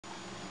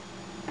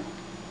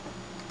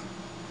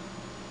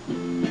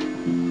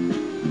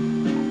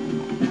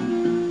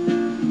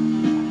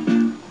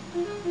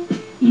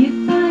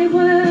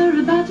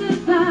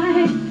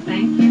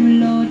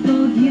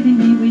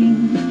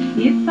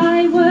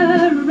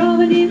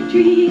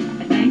tree.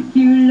 I thank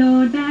you,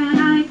 Lord, that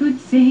I could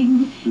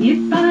sing.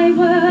 If I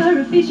were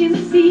a fish in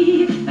the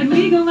sea, I'd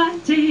wiggle my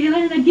tail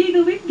and I'd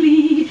giggle with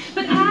glee.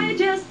 But I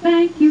just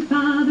thank you,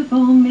 Father,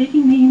 for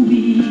making me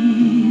me.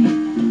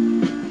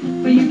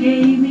 For you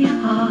gave me a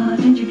heart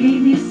and you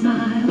gave me a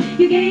smile.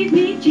 You gave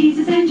me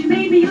Jesus and you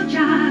made me your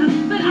child.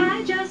 But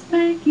I just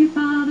thank you,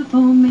 Father,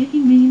 for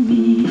making me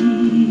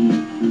me.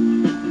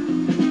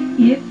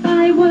 If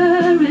I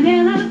were an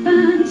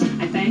elephant,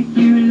 I thank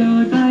you,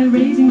 Lord, by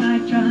raising my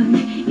trunk.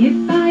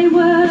 If I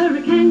were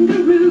a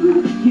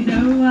kangaroo, you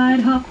know I'd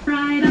hop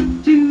right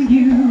up to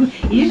you.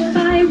 If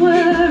I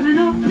were an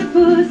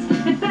octopus,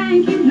 I'd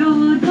thank you,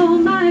 Lord, for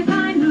my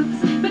fine looks.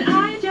 But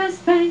I just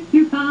thank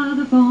you,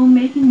 Father, for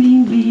making me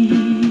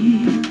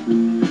me.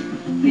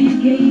 For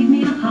you gave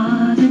me a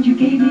heart and you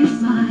gave me a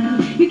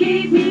smile. You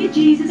gave me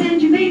Jesus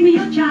and you made me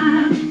your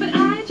child. But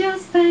I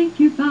just thank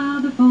you,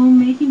 Father, for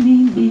making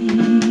me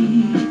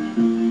me.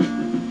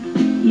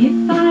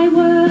 If I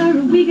were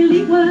a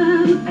wiggly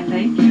worm, I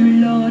thank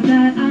you, Lord,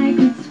 that I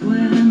could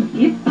squirm.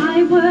 If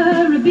I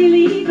were a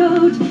billy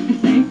goat, I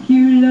thank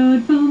you,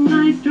 Lord, for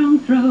my strong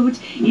throat.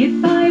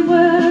 If I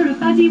were a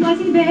fuzzy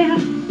wuzzy bear,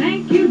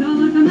 thank you,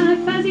 Lord, for my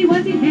fuzzy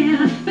wuzzy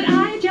hair. But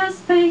I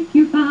just thank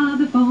you,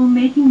 Father, for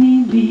making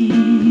me